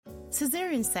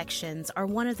Cesarean sections are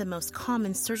one of the most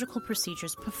common surgical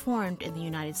procedures performed in the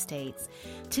United States.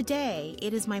 Today,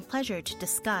 it is my pleasure to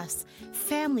discuss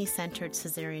family-centered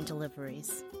cesarean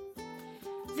deliveries.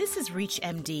 This is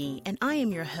ReachMD, and I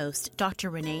am your host, Dr.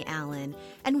 Renee Allen,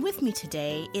 and with me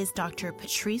today is Dr.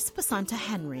 Patrice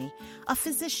Basanta-Henry, a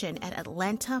physician at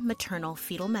Atlanta Maternal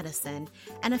Fetal Medicine,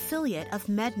 an affiliate of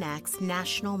Mednax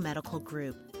National Medical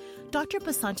Group. Dr.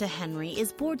 Basanta-Henry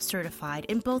is board certified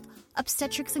in both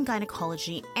obstetrics and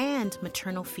gynecology and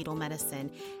maternal fetal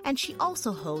medicine, and she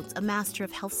also holds a Master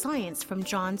of Health Science from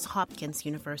Johns Hopkins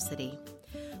University.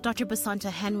 Dr.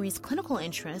 Basanta-Henry's clinical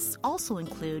interests also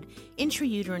include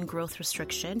intrauterine growth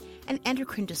restriction and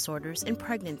endocrine disorders in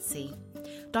pregnancy.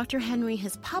 Dr. Henry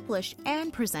has published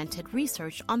and presented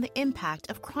research on the impact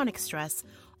of chronic stress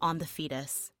on the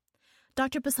fetus.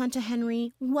 Dr.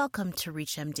 Basanta-Henry, welcome to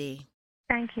ReachMD.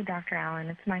 Thank you, Dr. Allen.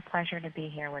 It's my pleasure to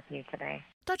be here with you today.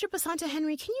 Dr.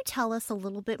 Basanta-Henry, can you tell us a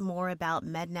little bit more about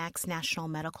Mednax National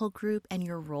Medical Group and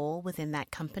your role within that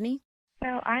company?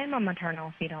 So I am a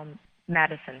maternal fetal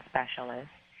medicine specialist.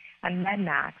 And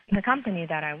Mednax, the company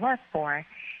that I work for,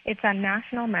 it's a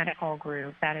national medical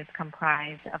group that is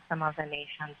comprised of some of the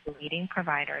nation's leading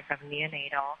providers of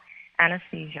neonatal,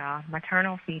 anesthesia,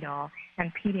 maternal fetal,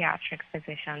 and pediatric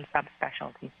physician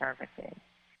subspecialty services.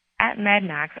 At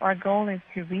Mednax, our goal is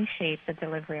to reshape the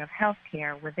delivery of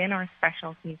healthcare within our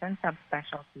specialties and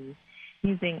subspecialties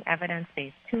using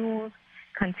evidence-based tools,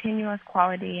 continuous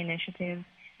quality initiatives,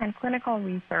 and clinical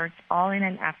research, all in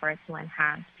an effort to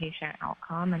enhance patient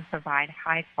outcome and provide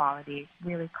high-quality,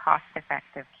 really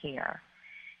cost-effective care.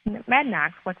 At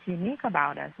Mednax, what's unique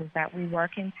about us is that we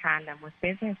work in tandem with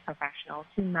business professionals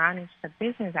who manage the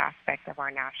business aspect of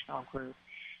our national group,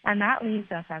 and that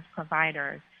leaves us as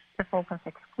providers to focus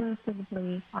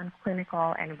exclusively on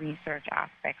clinical and research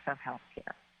aspects of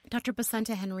healthcare. Dr.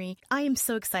 Basanta-Henry, I am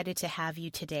so excited to have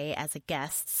you today as a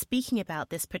guest speaking about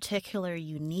this particular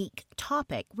unique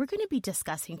topic. We're going to be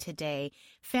discussing today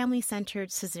family-centered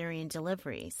cesarean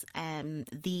deliveries and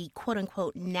the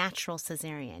quote-unquote natural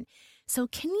cesarean. So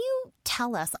can you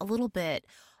tell us a little bit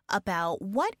about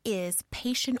what is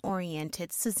patient-oriented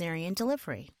cesarean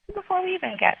delivery? Before we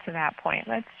even get to that point,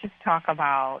 let's just talk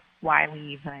about why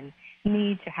we even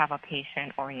need to have a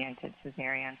patient-oriented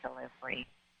cesarean delivery.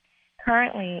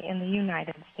 Currently, in the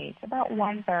United States, about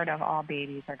 1/3 of all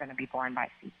babies are going to be born by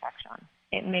C-section.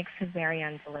 It makes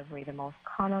cesarean delivery the most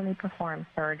commonly performed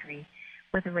surgery,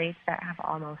 with rates that have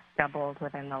almost doubled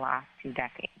within the last 2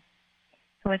 decades.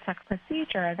 So it's a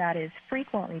procedure that is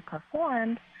frequently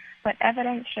performed, but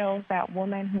evidence shows that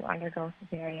women who undergo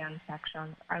cesarean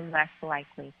sections are less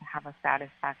likely to have a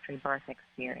satisfactory birth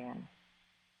experience.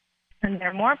 And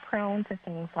they're more prone to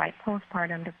things like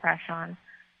postpartum depression,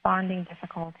 bonding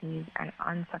difficulties, and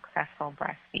unsuccessful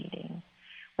breastfeeding.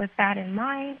 With that in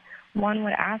mind, one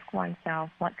would ask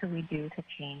oneself, what could we do to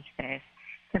change this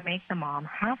to make the mom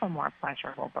have a more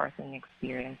pleasurable birthing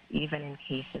experience, even in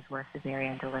cases where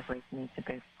cesarean deliveries need to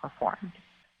be performed?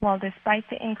 Well, despite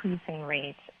the increasing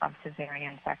rates of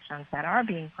cesarean sections that are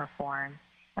being performed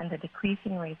and the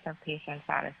decreasing rates of patient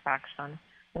satisfaction,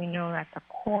 we know that the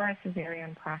core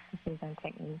cesarean practices and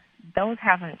techniques, those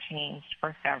haven't changed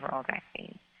for several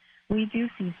decades. We do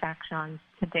C-sections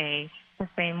today the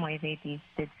same way they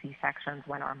did C-sections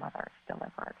when our mothers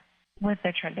delivered. With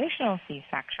the traditional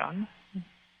C-section,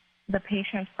 the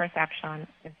patient's perception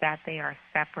is that they are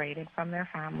separated from their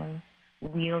family,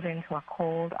 wheeled into a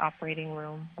cold operating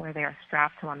room where they are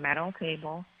strapped to a metal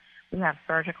table. We have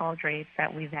surgical drapes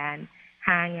that we then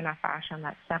hang in a fashion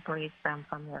that separates them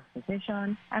from their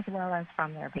physician as well as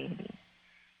from their baby.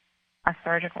 A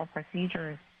surgical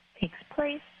procedure takes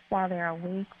place while they're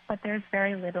awake, but there's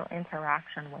very little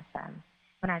interaction with them.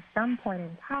 And at some point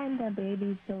in time, their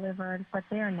baby's delivered, but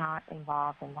they're not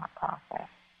involved in that process.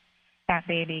 That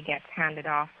baby gets handed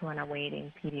off to an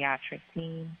awaiting pediatric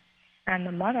team, and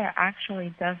the mother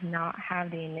actually does not have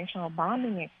the initial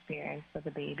bonding experience with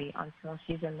the baby until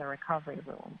she's in the recovery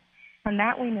room. And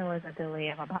that we know is a delay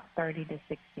of about 30 to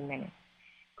 60 minutes.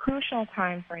 Crucial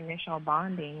time for initial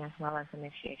bonding as well as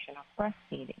initiation of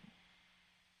breastfeeding.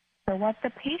 So what the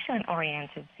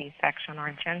patient-oriented C-section,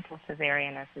 or gentle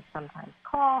cesarean as it's sometimes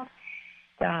called,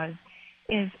 does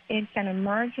is it's an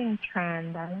emerging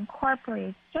trend that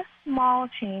incorporates just small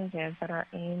changes that are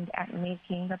aimed at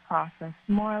making the process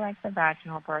more like the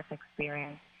vaginal birth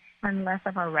experience and less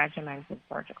of a regimented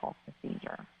surgical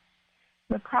procedure.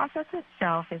 The process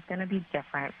itself is going to be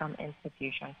different from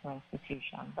institution to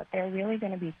institution, but there are really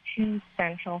going to be 2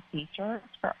 central features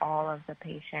for all of the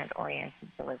patient-oriented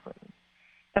deliveries.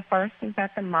 The first is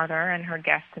that the mother and her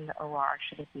guest in the OR,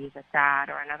 should it be the dad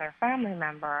or another family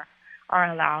member,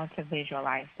 are allowed to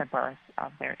visualize the birth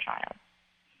of their child.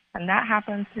 And that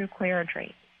happens through clear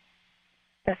drapes.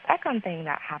 The second thing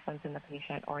that happens in the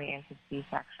patient-oriented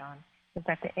C-section is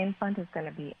that the infant is going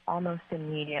to be almost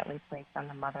immediately placed on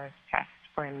the mother's chest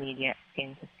for immediate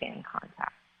skin-to-skin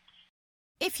contact.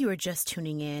 If you are just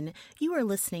tuning in, you are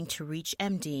listening to Reach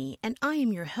MD, and I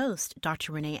am your host,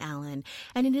 Dr. Renee Allen,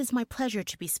 and it is my pleasure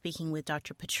to be speaking with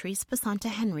Dr. Patrice Basanta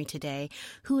Henry today,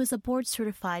 who is a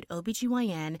board-certified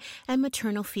OBGYN and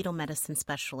maternal fetal medicine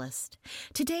specialist.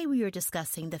 Today we are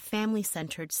discussing the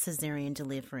family-centered cesarean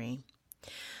delivery.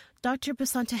 Dr.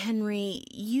 Basanta Henry,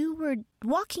 you were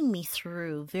walking me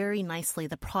through very nicely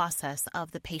the process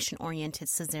of the patient-oriented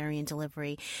cesarean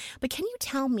delivery, but can you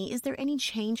tell me, is there any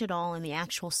change at all in the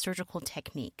actual surgical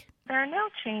technique? There are no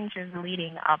changes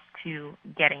leading up to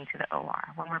getting to the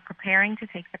OR. When we're preparing to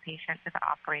take the patient to the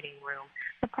operating room,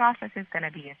 the process is going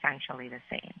to be essentially the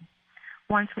same.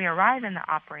 Once we arrive in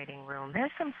the operating room,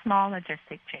 there's some small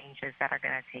logistic changes that are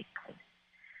going to take place.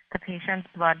 The patient's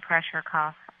blood pressure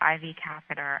cuff, IV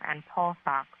catheter, and pulse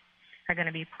ox are going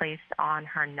to be placed on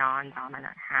her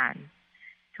non-dominant hand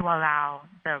to allow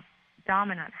the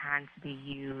dominant hand to be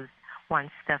used once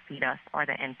the fetus or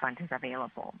the infant is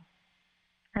available.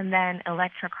 And then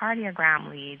electrocardiogram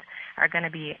leads are going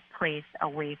to be placed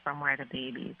away from where the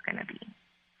baby is going to be.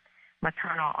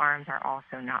 Maternal arms are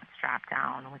also not strapped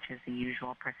down, which is the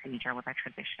usual procedure with a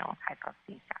traditional type of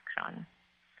C-section.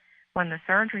 When the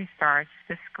surgery starts,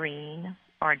 the screen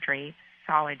or drapes,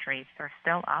 solid drapes, are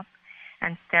still up,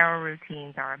 and sterile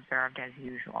routines are observed as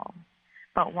usual.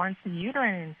 But once the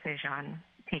uterine incision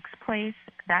takes place,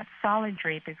 that solid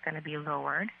drape is going to be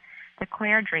lowered. The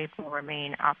clear drape will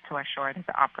remain up to assure that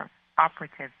the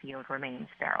operative field remains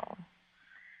sterile.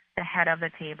 The head of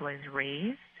the table is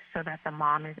raised so that the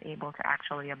mom is able to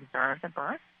actually observe the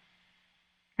birth.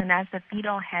 And as the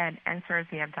fetal head enters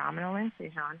the abdominal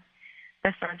incision,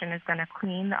 the surgeon is going to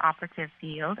clean the operative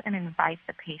field and invite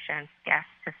the patient's guest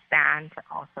to stand to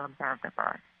also observe the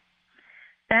birth.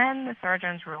 Then the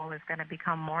surgeon's role is going to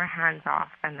become more hands-off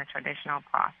than the traditional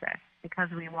process because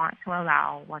we want to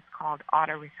allow what's called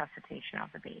auto-resuscitation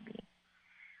of the baby.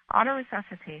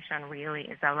 Auto-resuscitation really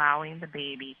is allowing the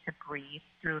baby to breathe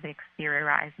through the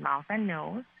exteriorized mouth and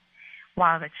nose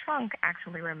while the trunk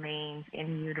actually remains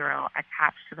in utero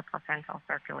attached to the placental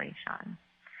circulation.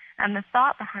 And the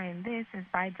thought behind this is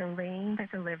by delaying the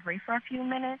delivery for a few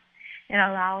minutes, it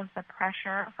allows the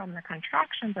pressure from the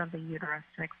contractions of the uterus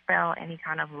to expel any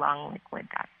kind of lung liquid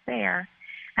that's there.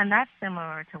 And that's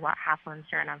similar to what happens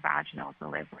during a vaginal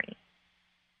delivery.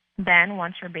 Then,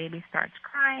 once your baby starts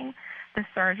crying, the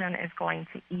surgeon is going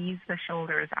to ease the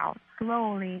shoulders out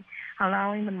slowly,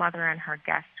 allowing the mother and her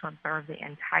guest to observe the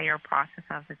entire process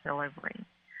of the delivery.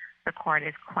 The cord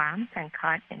is clamped and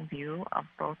cut in view of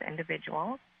both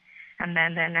individuals. And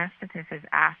then the anesthetist is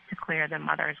asked to clear the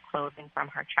mother's clothing from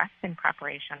her chest in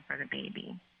preparation for the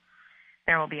baby.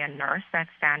 There will be a nurse that's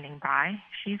standing by.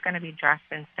 She's going to be dressed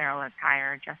in sterile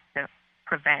attire just to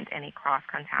prevent any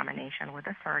cross-contamination with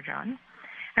the surgeon.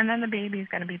 And then the baby is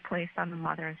going to be placed on the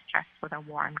mother's chest with a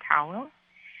warm towel.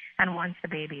 And once the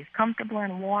baby is comfortable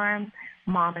and warm,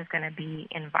 mom is going to be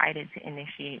invited to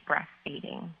initiate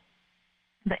breastfeeding.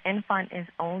 The infant is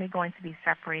only going to be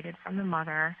separated from the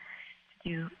mother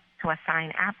to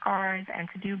assign APGARs and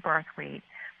to do birth weight,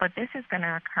 but this is going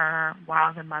to occur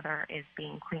while the mother is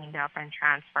being cleaned up and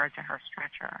transferred to her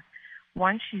stretcher.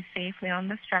 Once she's safely on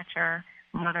the stretcher,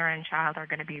 mother and child are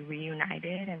going to be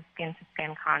reunited and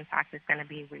skin-to-skin contact is going to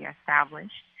be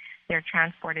reestablished. They're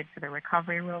transported to the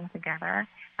recovery room together,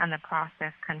 and the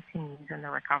process continues in the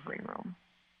recovery room.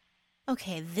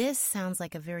 Okay, this sounds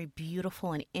like a very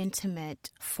beautiful and intimate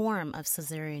form of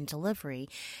cesarean delivery,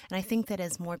 and I think that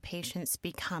as more patients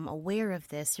become aware of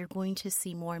this, you're going to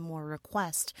see more and more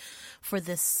requests for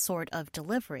this sort of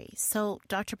delivery. So,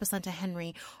 Dr. Basanta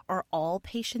Henry, are all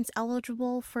patients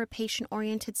eligible for a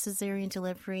patient-oriented cesarean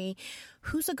delivery?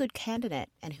 Who's a good candidate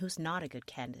and who's not a good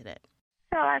candidate?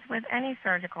 So as with any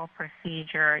surgical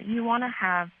procedure, you want to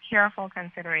have careful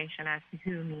consideration as to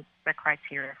who meets the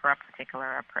criteria for a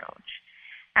particular approach.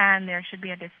 And there should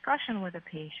be a discussion with the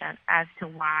patient as to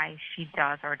why she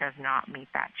does or does not meet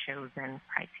that chosen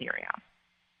criteria.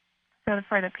 So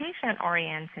for the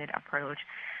patient-oriented approach,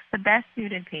 the best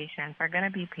suited patients are going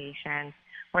to be patients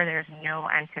where there's no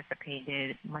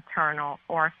anticipated maternal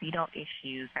or fetal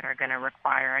issues that are going to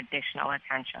require additional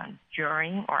attention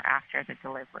during or after the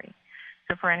delivery.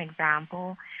 So for an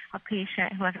example, a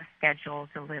patient who has a scheduled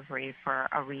delivery for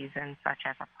a reason such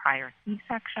as a prior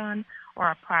C-section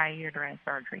or a prior uterine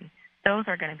surgery, those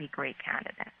are going to be great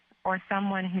candidates. Or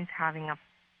someone who's having a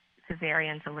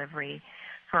cesarean delivery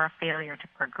for a failure to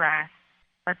progress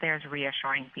but there's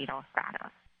reassuring fetal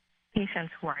status.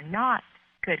 Patients who are not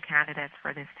good candidates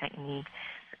for this technique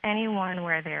is anyone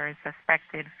where there is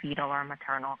suspected fetal or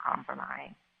maternal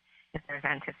compromise, if there's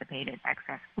anticipated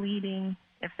excess bleeding,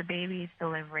 if the baby is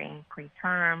delivering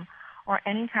preterm, or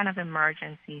any kind of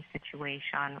emergency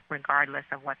situation, regardless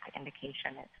of what the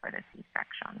indication is for the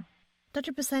C-section.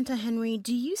 Dr. Basanta-Henry,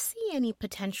 do you see any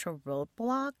potential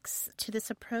roadblocks to this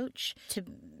approach to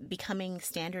becoming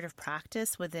standard of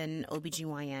practice within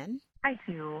OBGYN? I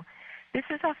do. This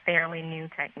is a fairly new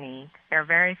technique. There are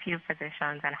very few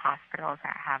physicians and hospitals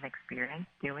that have experience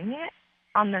doing it.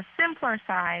 On the simpler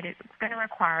side, it's going to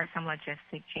require some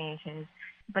logistic changes,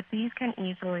 but these can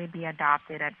easily be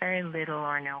adopted at very little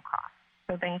or no cost.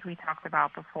 So things we talked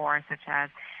about before, such as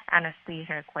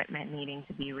anesthesia equipment needing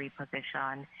to be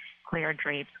repositioned, clear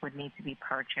drapes would need to be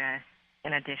purchased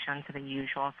in addition to the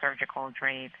usual surgical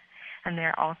drapes. And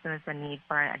there also is a need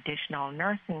for additional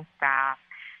nursing staff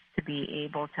to be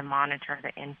able to monitor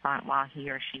the infant while he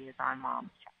or she is on mom's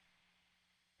chest.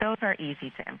 Those are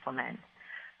easy to implement.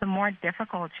 The more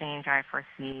difficult change I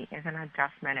foresee is an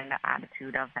adjustment in the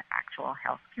attitude of the actual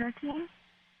healthcare team.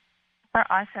 For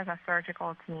us as a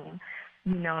surgical team,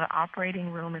 the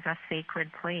operating room is a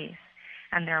sacred place,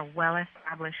 and there are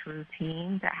well-established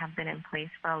routines that have been in place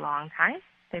for a long time.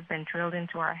 They've been drilled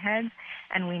into our heads,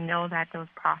 and we know that those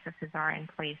processes are in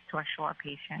place to assure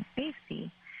patient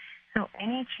safety. So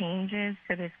any changes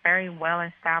to this very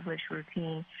well-established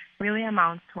routine really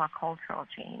amounts to a cultural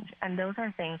change, and those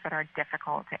are things that are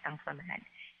difficult to implement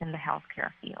in the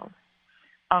healthcare field.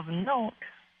 Of note,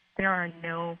 there are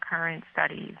no current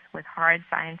studies with hard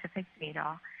scientific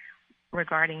data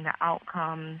regarding the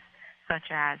outcomes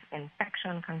such as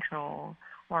infection control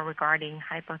or regarding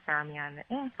hypothermia in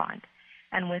the infant.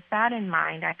 And with that in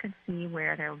mind, I could see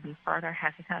where there would be further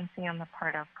hesitancy on the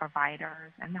part of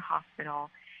providers and the hospital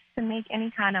to make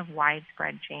any kind of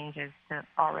widespread changes to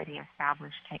already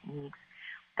established techniques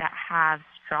that have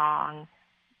strong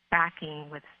backing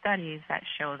with studies that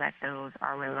show that those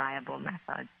are reliable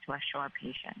methods to assure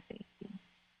patient safety.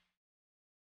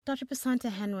 Dr.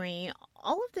 Basanta-Henry,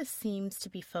 all of this seems to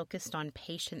be focused on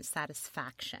patient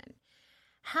satisfaction.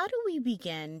 How do we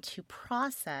begin to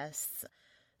process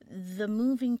the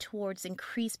moving towards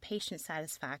increased patient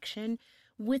satisfaction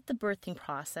with the birthing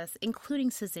process,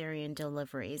 including cesarean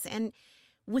deliveries? And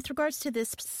with regards to this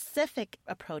specific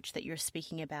approach that you're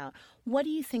speaking about, what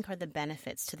do you think are the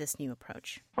benefits to this new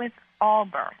approach? With all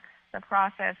births, the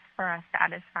process for a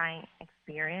satisfying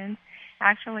experience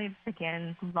actually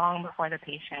begins long before the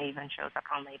patient even shows up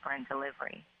on labor and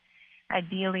delivery.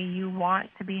 Ideally, you want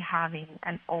to be having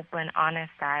an open,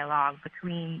 honest dialogue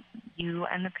between you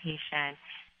and the patient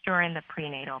during the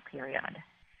prenatal period.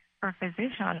 For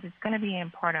physicians, it's going to be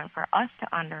important for us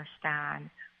to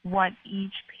understand what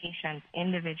each patient's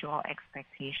individual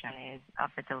expectation is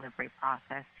of the delivery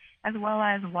process, as well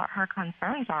as what her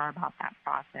concerns are about that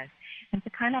process, and to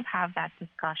kind of have that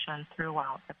discussion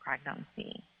throughout the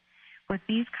pregnancy. With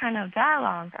these kind of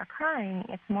dialogues occurring,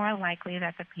 it's more likely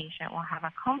that the patient will have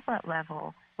a comfort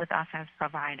level with us as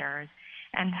providers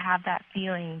and have that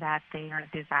feeling that their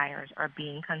desires are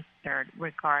being considered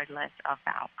regardless of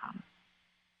the outcome.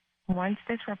 Once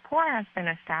this rapport has been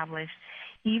established,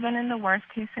 even in the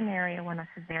worst-case scenario when a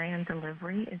cesarean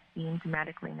delivery is deemed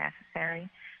medically necessary,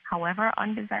 however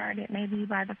undesired it may be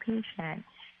by the patient,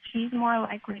 she's more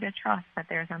likely to trust that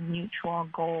there's a mutual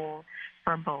goal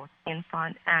for both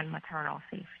infant and maternal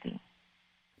safety.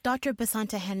 Dr.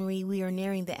 Basanta-Henry, we are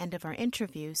nearing the end of our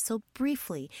interview, so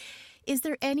briefly, is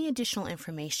there any additional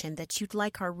information that you'd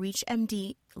like our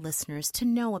ReachMD listeners to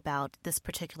know about this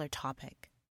particular topic?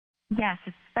 Yes,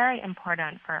 it's very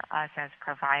important for us as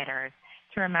providers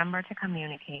to remember to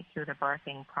communicate through the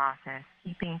birthing process,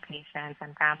 keeping patients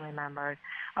and family members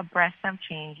abreast of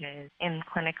changes in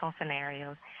clinical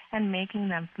scenarios and making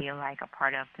them feel like a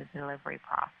part of the delivery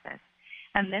process.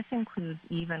 And this includes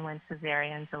even when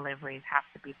cesarean deliveries have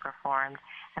to be performed,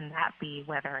 and that be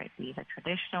whether it be the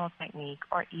traditional technique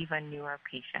or even newer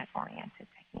patient-oriented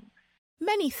techniques.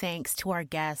 Many thanks to our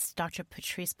guest, Dr.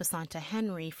 Patrice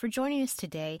Basanta-Henry, for joining us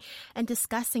today and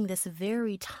discussing this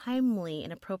very timely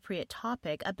and appropriate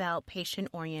topic about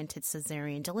patient-oriented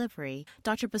cesarean delivery.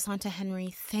 Dr. Basanta-Henry,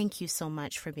 thank you so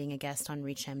much for being a guest on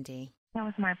ReachMD. It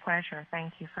was my pleasure.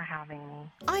 Thank you for having me.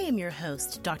 I am your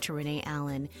host, Dr. Renee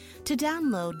Allen. To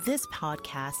download this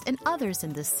podcast and others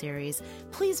in this series,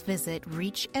 please visit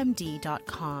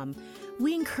reachmd.com.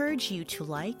 We encourage you to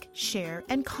like, share,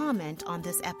 and comment on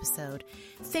this episode.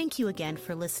 Thank you again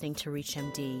for listening to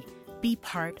ReachMD. Be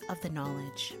part of the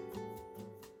knowledge.